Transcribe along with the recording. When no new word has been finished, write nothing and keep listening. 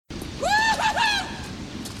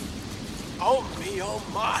oh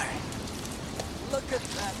my! Look at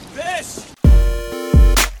that fish!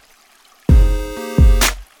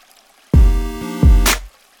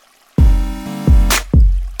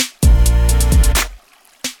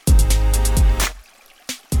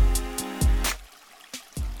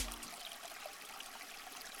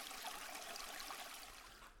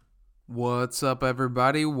 What's up,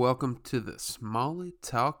 everybody? Welcome to the Smalley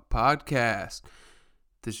Talk Podcast.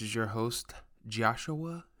 This is your host,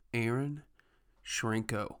 Joshua Aaron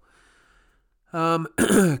Shrinko.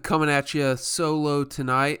 Coming at you solo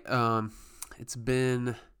tonight. It's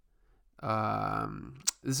been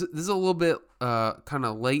this is a little bit kind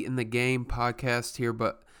of late in the game podcast here,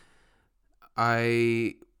 but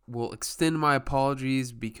I will extend my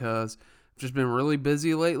apologies because I've just been really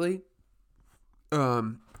busy lately.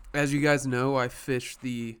 As you guys know, I fished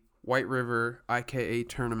the White River IKA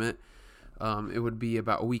tournament. It would be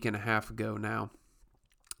about a week and a half ago now.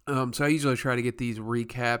 So I usually try to get these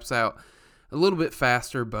recaps out a little bit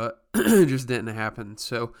faster, but it just didn't happen.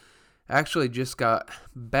 So I actually just got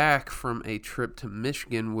back from a trip to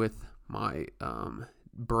Michigan with my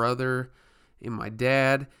brother and my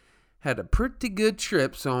dad. Had a pretty good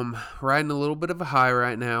trip, so I'm riding a little bit of a high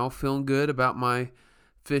right now. Feeling good about my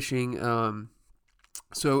fishing.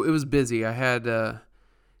 So it was busy. I had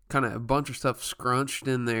kind of a bunch of stuff scrunched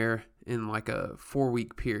in there in like a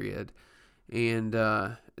 4-week period. And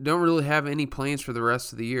don't really have any plans for the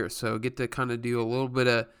rest of the year. So get to kind of do a little bit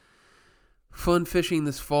of fun fishing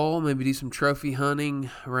this fall. Maybe do some trophy hunting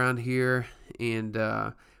around here. And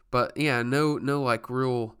but yeah, no like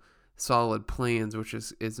real solid plans, which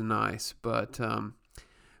is nice. But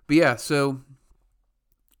yeah, so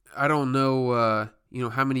I don't know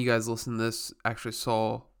how many of you guys listen to this actually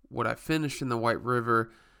saw what I finished in the White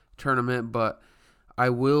River tournament, but I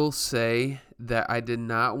will say that I did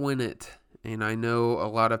not win it. And I know a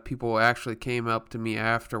lot of people actually came up to me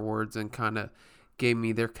afterwards and kind of gave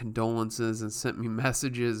me their condolences and sent me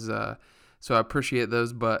messages. So I appreciate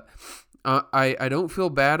those, but I don't feel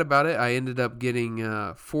bad about it. I ended up getting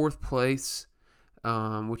 4th place,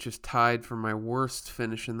 which is tied for my worst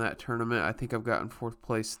finish in that tournament. I think I've gotten 4th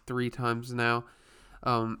place 3 times now.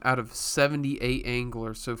 Out of 78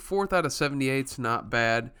 anglers. So 4th out of 78 is not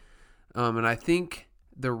bad. And I think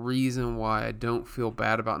the reason why I don't feel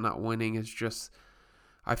bad about not winning is just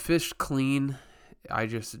I fished clean. I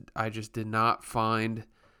just did not find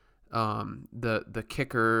the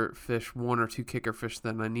kicker fish, 1 or 2 kicker fish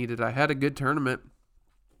that I needed. I had a good tournament.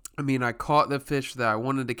 I mean, I caught the fish that I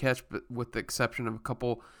wanted to catch, but with the exception of a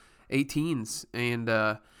couple 18s. And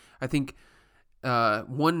I think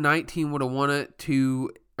 119 would have won it,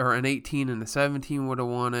 an 18 and a 17 would have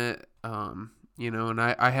won it. And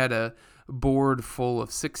I had a board full of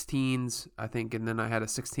 16s, I think, and then I had a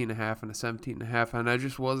 16 and a half and a 17 and a half, and I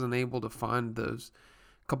just wasn't able to find those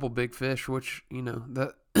couple big fish, which,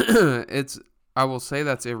 that I will say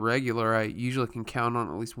that's irregular. I usually can count on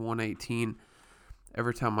at least 118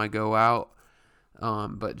 every time I go out.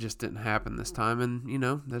 But just didn't happen this time.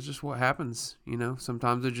 And, that's just what happens.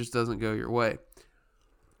 Sometimes it just doesn't go your way.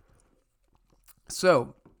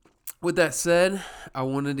 So, with that said, I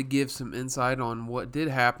wanted to give some insight on what did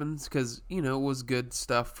happen because, it was good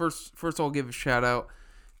stuff. First I'll give a shout out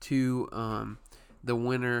to the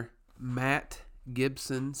winner, Matt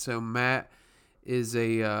Gibson. So, Matt is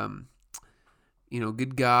a,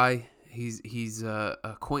 good guy. He's a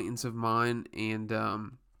acquaintance of mine,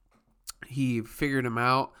 and he figured him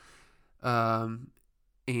out,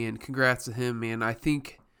 and congrats to him, man. I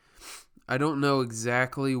don't know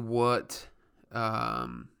exactly what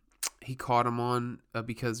he caught him on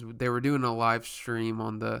because they were doing a live stream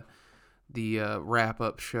on the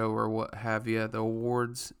wrap-up show or what have you, the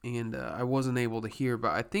awards, and I wasn't able to hear, but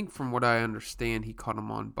I think from what I understand, he caught him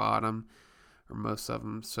on bottom, or most of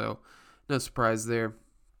them, so no surprise there.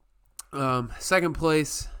 Second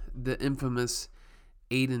place, the infamous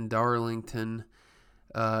Aiden Darlington.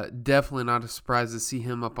 Definitely not a surprise to see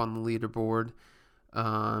him up on the leaderboard.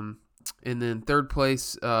 And then third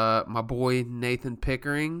place, my boy Nathan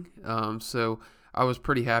Pickering. So I was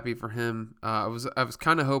pretty happy for him. I was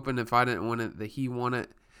kind of hoping if I didn't win it that he won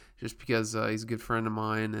it, just because he's a good friend of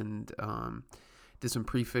mine, and did some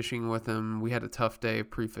pre-fishing with him. We had a tough day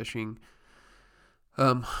of pre-fishing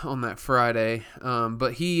on that Friday,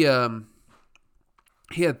 but he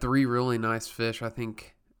had 3 really nice fish. I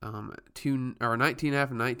think 19 and a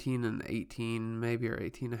half, 19 and 18 maybe, or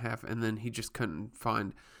 18 and a half, and then he just couldn't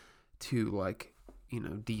find 2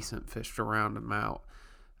 decent fish to round him out.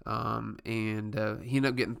 And he ended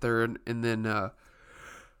up getting 3rd, and then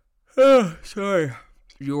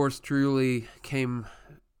yours truly came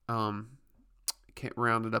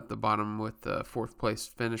rounded up the bottom with the fourth place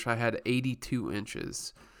finish. I had 82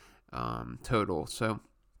 inches total. So,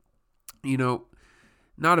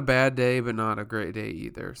 not a bad day, but not a great day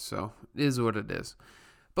either. So it is what it is.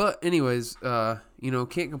 But anyways, can't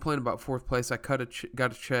complain about fourth place. I got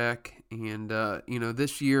a check, and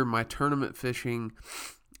this year my tournament fishing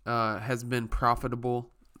has been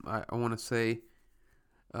profitable. I want to say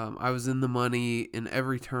I was in the money in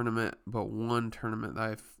every tournament but one tournament that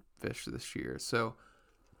I fished this year. So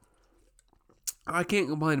I can't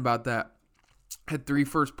complain about that. Had 3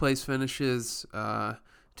 first place finishes,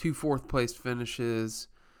 2 fourth place finishes,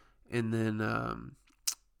 and then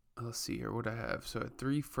let's see here what I have. So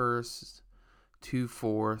 3 first, 2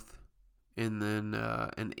 fourth, and then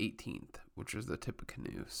an 18th, which is the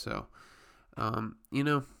Tippecanoe. So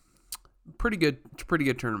pretty good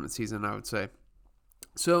tournament season, I would say.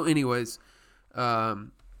 So anyways, to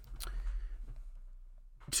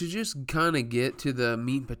just kind of get to the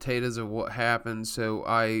meat and potatoes of what happened. So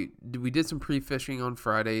we did some pre-fishing on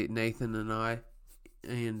Friday, Nathan and I,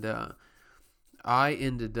 and I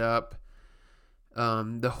ended up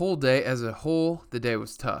the whole day as a whole. The day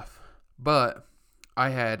was tough, but I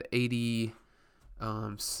had 86.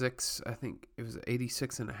 I think it was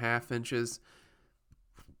 86.5 inches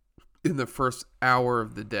in the first hour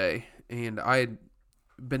of the day, and I had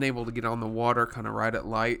been able to get on the water kind of right at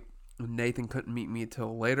light. Nathan couldn't meet me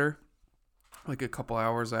until later, like a couple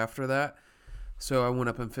hours after that. So I went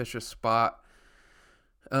up and fished a spot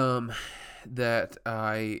that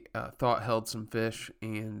I thought held some fish,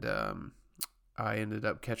 and I ended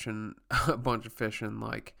up catching a bunch of fish in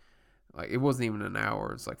like it wasn't even an hour.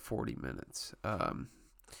 It was like 40 minutes.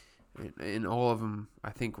 And all of them, I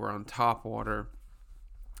think, were on top water.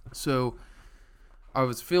 So I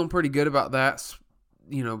was feeling pretty good about that,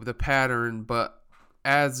 the pattern, but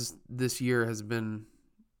as this year has been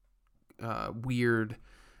weird,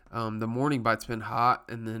 the morning bite's been hot,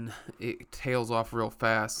 and then it tails off real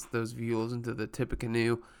fast. Those of you who listen to the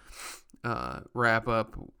Tippecanoe wrap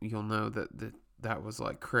up, you'll know that was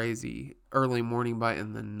like crazy. Early morning bite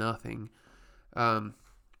and then nothing.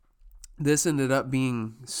 This ended up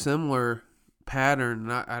being similar pattern,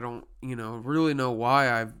 and I don't really know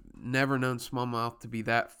why. I've never known smallmouth to be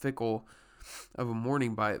that fickle of a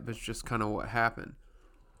morning bite, but it's just kind of what happened.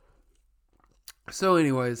 So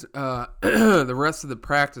anyways, the rest of the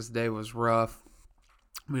practice day was rough.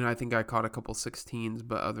 I mean, I think I caught a couple 16s,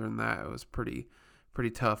 but other than that, it was pretty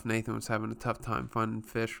tough. Nathan was having a tough time finding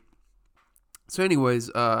fish. So anyways,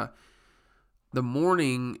 the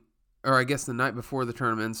morning, or I guess the night before the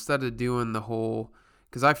tournament, instead of doing the whole,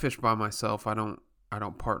 because I fish by myself, I don't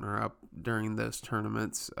partner up during those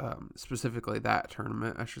tournaments, specifically that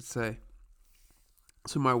tournament, I should say.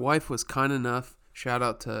 So my wife was kind enough, shout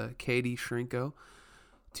out to Katie Shrinko,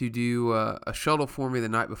 to do a shuttle for me the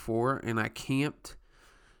night before, and I camped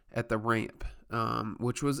at the ramp,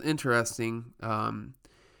 which was interesting.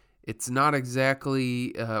 It's not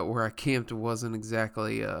exactly where I camped. It wasn't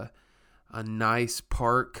exactly a nice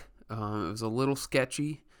park. It was a little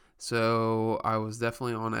sketchy, so I was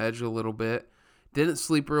definitely on edge a little bit. Didn't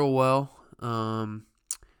sleep real well.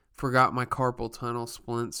 Forgot my carpal tunnel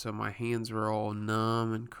splint, so my hands were all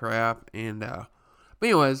numb and crap. And but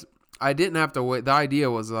anyways, I didn't have to wait. The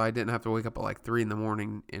idea was that I didn't have to wake up at like 3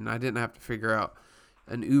 a.m, and I didn't have to figure out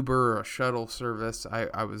an Uber or a shuttle service.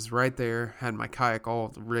 I was right there, had my kayak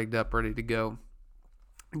all rigged up, ready to go.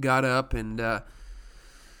 Got up and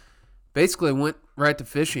basically went right to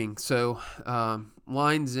fishing. So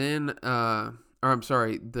lines in, on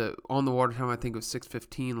the water time I think it was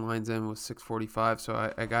 6:15. Lines in was 6:45.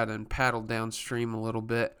 So I got in, paddled downstream a little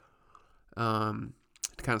bit to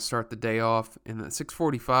kind of start the day off. And at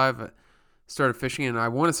 6:45, I started fishing, and I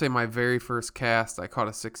want to say my very first cast, I caught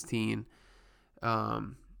a 16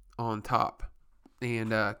 on top,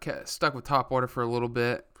 and stuck with top water for a little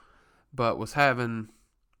bit, but went on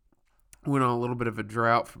a little bit of a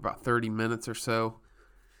drought for about 30 minutes or so.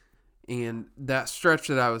 And that stretch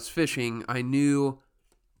that I was fishing, I knew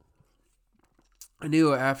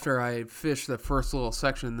after I had fished the first little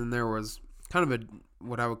section, then there was kind of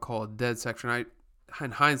what I would call a dead section.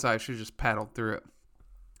 In hindsight, I should have just paddled through it,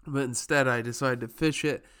 but instead I decided to fish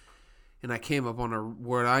it, and I came up on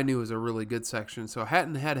what I knew was a really good section. So I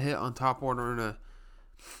hadn't had a hit on top water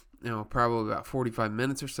in probably about 45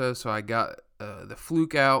 minutes or so. So I got the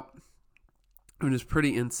fluke out. It was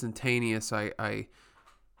pretty instantaneous. I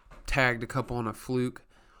tagged a couple on a fluke,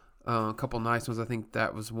 a couple nice ones. I think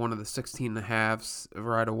that was one of the 16.5s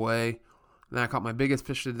right away. And then I caught my biggest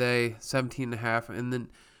fish today, 17.5. And then,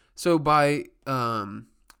 so by, I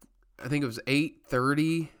think it was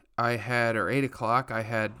 8:30, or 8 o'clock, I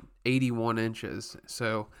had 81 inches.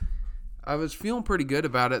 So I was feeling pretty good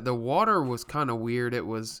about it. The water was kind of weird. It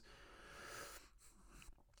was,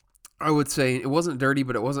 I would say, it wasn't dirty,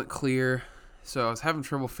 but it wasn't clear. So I was having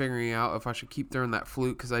trouble figuring out if I should keep throwing that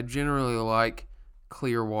fluke, because I generally like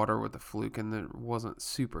clear water with the fluke, and it wasn't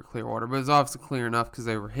super clear water, but it was obviously clear enough because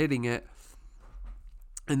they were hitting it.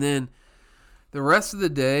 And then the rest of the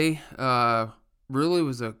day really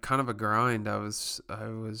was a kind of a grind. I was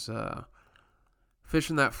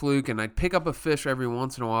fishing that fluke, and I'd pick up a fish every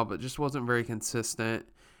once in a while, but just wasn't very consistent.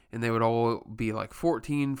 And they would all be like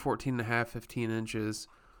 14 and a half, 15 inches.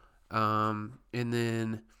 And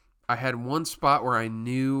then I had one spot where I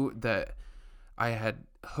knew that I had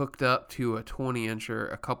hooked up to a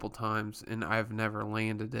 20-incher a couple times, and I've never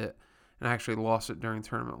landed it. And I actually lost it during the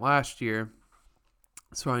tournament last year.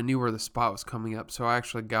 So I knew where the spot was coming up. So I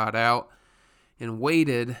actually got out and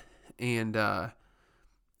waited, and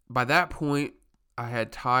by that point, I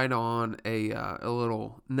had tied on a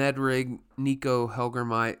little Ned rig, Nico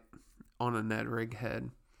Helgermite, on a Ned rig head.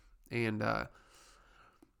 And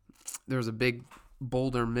there was a big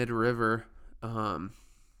boulder mid-river, and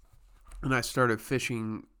I started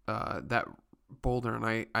fishing that boulder, and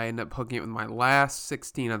I ended up hooking it with my last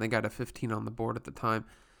 16. I think I had a 15 on the board at the time.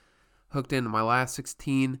 Hooked into my last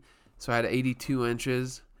 16, so I had 82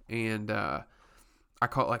 inches, and I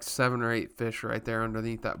caught like 7 or 8 fish right there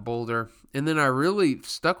underneath that boulder. And then I really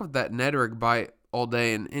stuck with that Ned rig bite all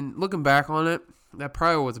day, and looking back on it, that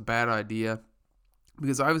probably was a bad idea,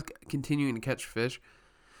 because I was continuing to catch fish,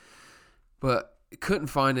 but couldn't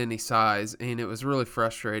find any size, and it was really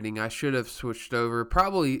frustrating. I should have switched over.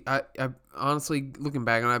 Probably, I honestly, looking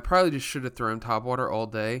back on it, I probably just should have thrown topwater all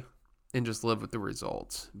day and just live with the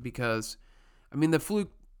results, because, I mean, the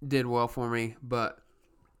fluke did well for me, but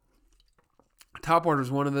topwater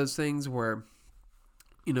is one of those things where,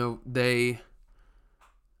 you know,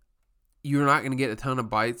 you're not going to get a ton of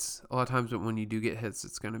bites a lot of times, but when you do get hits,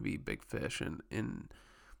 it's going to be big fish. And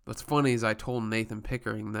what's funny is I told Nathan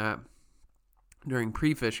Pickering that during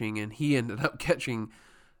pre-fishing, and he ended up catching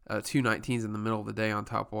 2 19s in the middle of the day on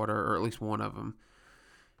topwater, or at least one of them.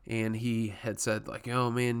 And he had said, like, oh,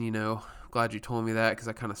 man, you know, glad you told me that, because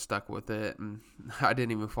I kind of stuck with it, and I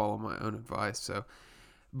didn't even follow my own advice. So,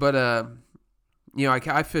 but, you know,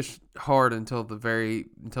 I fished hard until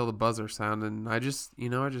the buzzer sounded, and I just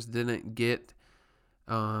didn't get,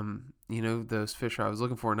 you know, those fish I was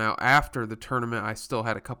looking for. Now, after the tournament, I still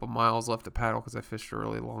had a couple miles left to paddle, because I fished a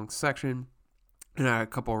really long section, and I had a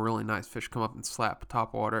couple of really nice fish come up and slap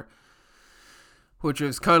topwater, which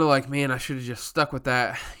was kind of like, man, I should have just stuck with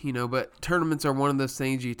that, you know. But tournaments are one of those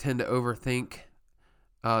things you tend to overthink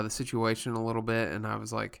the situation a little bit. And I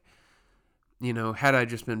was like, you know, had I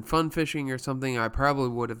just been fun fishing or something, I probably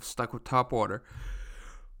would have stuck with topwater.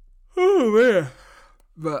 Oh, man.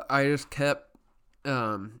 But I just kept,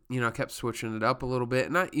 you know, I kept switching it up a little bit.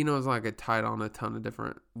 And it was like I tied on a ton of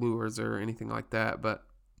different lures or anything like that. But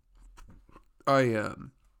I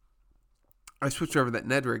switched over that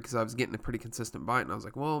Ned rig because I was getting a pretty consistent bite, and I was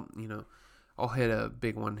like, well, you know, I'll hit a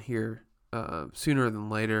big one here sooner than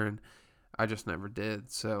later, and I just never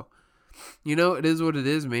did. So, you know, it is what it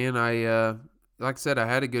is, man. Like I said, I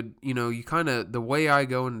had a good, you know, the way I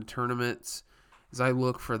go into tournaments is I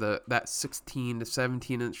look for that 16 to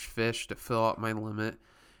 17 inch fish to fill out my limit.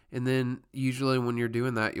 And then usually when you're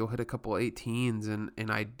doing that, you'll hit a couple 18s,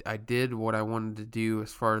 and I did what I wanted to do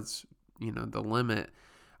as far as, you know, the limit.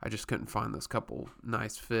 I just couldn't find those couple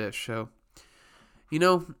nice fish. So, you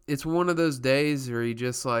know, it's one of those days where you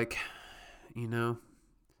just like, you know,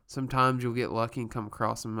 sometimes you'll get lucky and come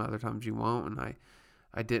across them, other times you won't. And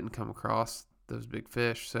I didn't come across those big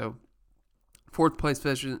fish. So 4th place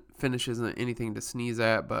finish isn't anything to sneeze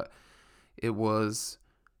at, but it was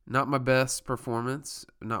not my best performance,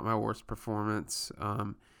 not my worst performance.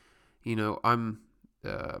 You know,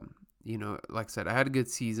 you know, like I said, I had a good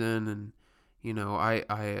season, and, you know, I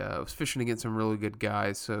was fishing against some really good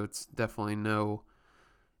guys, so it's definitely no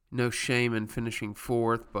shame in finishing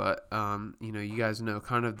 4th, but, you know, you guys know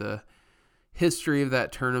kind of the history of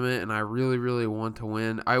that tournament, and I really, really want to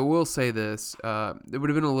win. I will say this, it would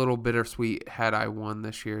have been a little bittersweet had I won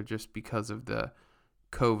this year, just because of the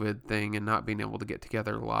COVID thing and not being able to get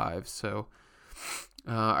together live. So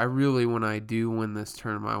I really, when I do win this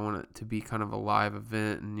tournament, I want it to be kind of a live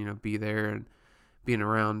event, and, you know, be there and being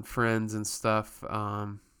around friends and stuff.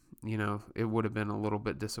 You know, it would have been a little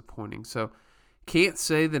bit disappointing. So can't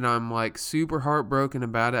say that I'm like super heartbroken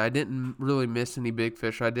about it. I didn't really miss any big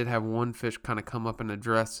fish. I did have one fish kind of come up and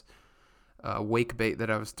address wake bait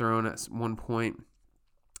that I was throwing at one point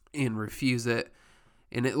and refuse it.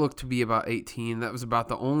 And it looked to be about 18. That was about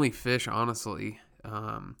the only fish, honestly.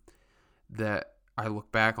 that I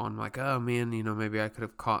look back on like, oh man, maybe I could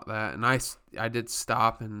have caught that. And I did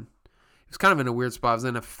stop, and it was kind of in a weird spot. I was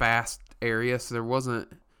in a fast area, so it wasn't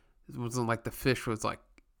like the fish was like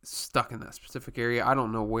stuck in that specific area. I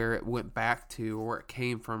don't know where it went back to or where it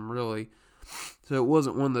came from really. So it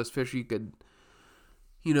wasn't one of those fish you could,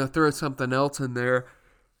 throw something else in there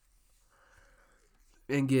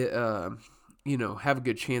and get, have a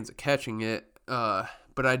good chance at catching it.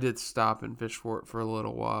 But I did stop and fish for it for a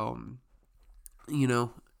little while. And,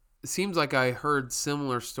 it seems like I heard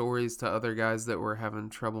similar stories to other guys that were having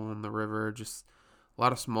trouble in the river. Just a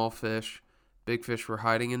lot of small fish, big fish were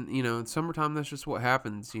hiding. And, in summertime, that's just what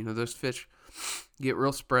happens. Those fish get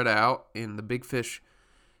real spread out, and the big fish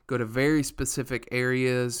go to very specific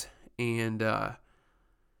areas. And, I'll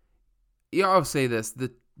say this.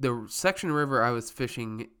 The section river I was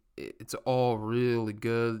fishing, it's all really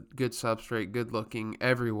good substrate, good looking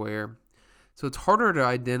everywhere. So it's harder to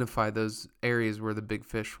identify those areas where the big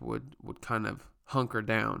fish would kind of hunker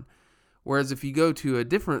down. Whereas if you go to a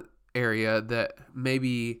different area that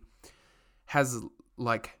maybe has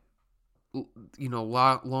like,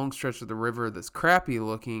 long stretch of the river that's crappy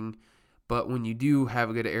looking, but when you do have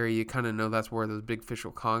a good area, you kind of know that's where those big fish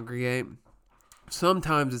will congregate.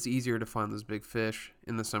 Sometimes it's easier to find those big fish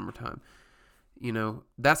in the summertime.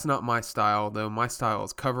 That's not my style, though. My style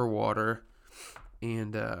is cover water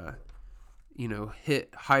and,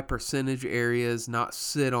 hit high percentage areas, not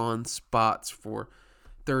sit on spots for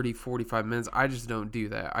 30, 45 minutes. I just don't do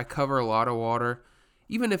that. I cover a lot of water.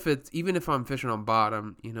 Even if I'm fishing on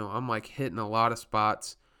bottom, I'm like hitting a lot of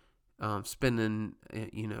spots, spending,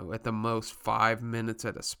 at the most 5 minutes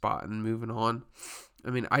at a spot and moving on. I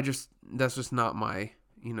mean, that's just not my,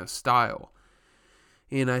 style.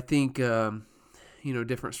 And I think,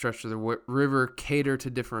 different stretches of the river cater to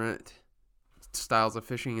different styles of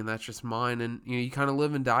fishing, and that's just mine. And, you kind of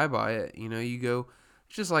live and die by it. You go,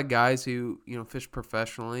 it's just like guys who, fish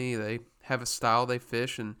professionally. They have a style they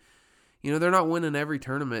fish, and, they're not winning every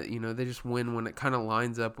tournament. They just win when it kind of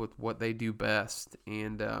lines up with what they do best.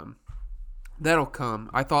 And that'll come.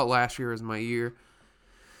 I thought last year was my year.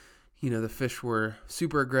 The fish were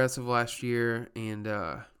super aggressive last year, and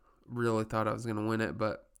really thought I was going to win it,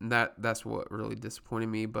 but that's what really disappointed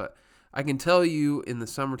me. But I can tell you in the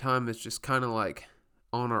summertime, it's just kind of like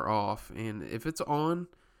on or off. And if it's on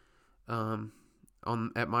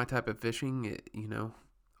at my type of fishing,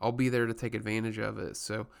 I'll be there to take advantage of it.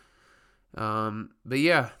 So, but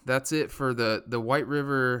yeah, that's it for the White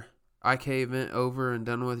River IK event over and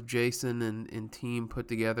done with. Jason and team put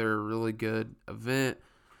together a really good event,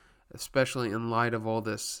 especially in light of all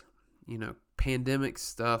this, pandemic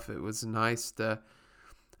stuff. It was nice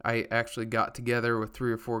I actually got together with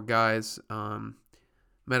 3 or 4 guys,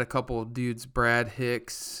 met a couple of dudes, Brad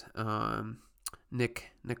Hicks,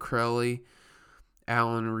 Nick Necrelli,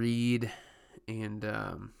 Alan Reed,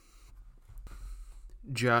 and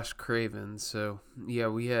Josh Craven. So yeah,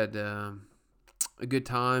 we had a good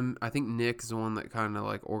time. I think Nick is the one that kind of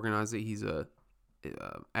like organized it. He's a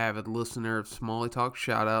avid listener of Smalley Talk.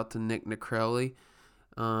 Shout out to Nick Necrelli.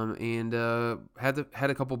 And had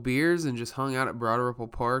a couple beers and just hung out at Broad Ripple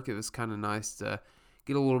Park. It was kind of nice to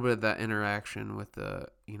get a little bit of that interaction with the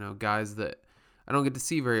guys that I don't get to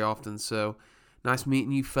see very often. So nice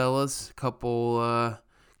meeting you fellas. Couple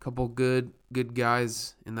good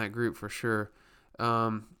guys in that group for sure.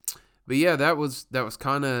 But yeah, that was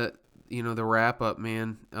kind of the wrap up,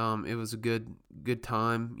 man. It was a good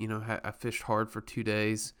time. I fished hard for 2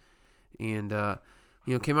 days, and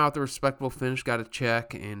came out with a respectable finish, got a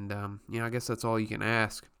check, and, I guess that's all you can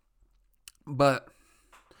ask. But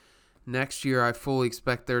next year, I fully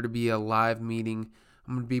expect there to be a live meeting.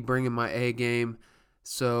 I'm going to be bringing my A game,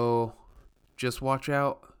 so just watch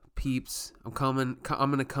out, peeps. I'm going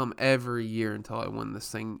to come every year until I win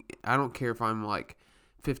this thing. I don't care if I'm like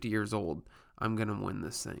 50 years old. I'm going to win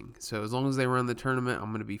this thing. So as long as they run the tournament, I'm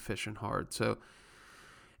going to be fishing hard. So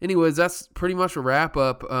anyways, that's pretty much a wrap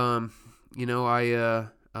up. I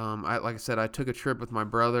like I said, I took a trip with my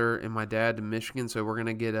brother and my dad to Michigan, so we're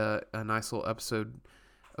gonna get a nice little episode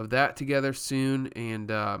of that together soon. And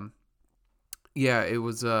it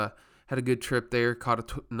was had a good trip there.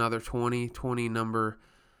 Caught another 20 number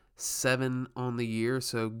 7 on the year,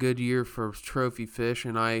 so good year for trophy fish.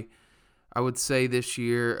 And I would say this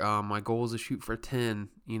year my goal is to shoot for 10.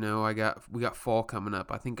 We got fall coming up.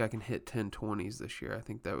 I think I can hit 10 20s this year. I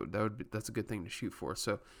think that's a good thing to shoot for.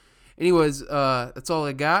 So. Anyways, that's all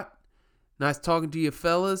I got. Nice talking to you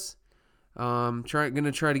fellas. Gonna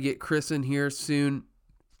try to get Chris in here soon.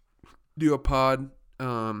 Do a pod.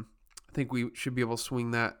 I think we should be able to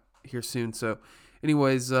swing that here soon. So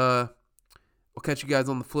anyways, We'll catch you guys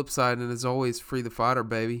on the flip side, and as always, free the fighter,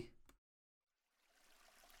 baby.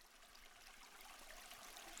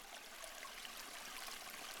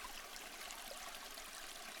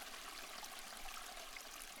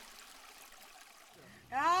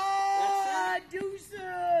 Ah, deuces!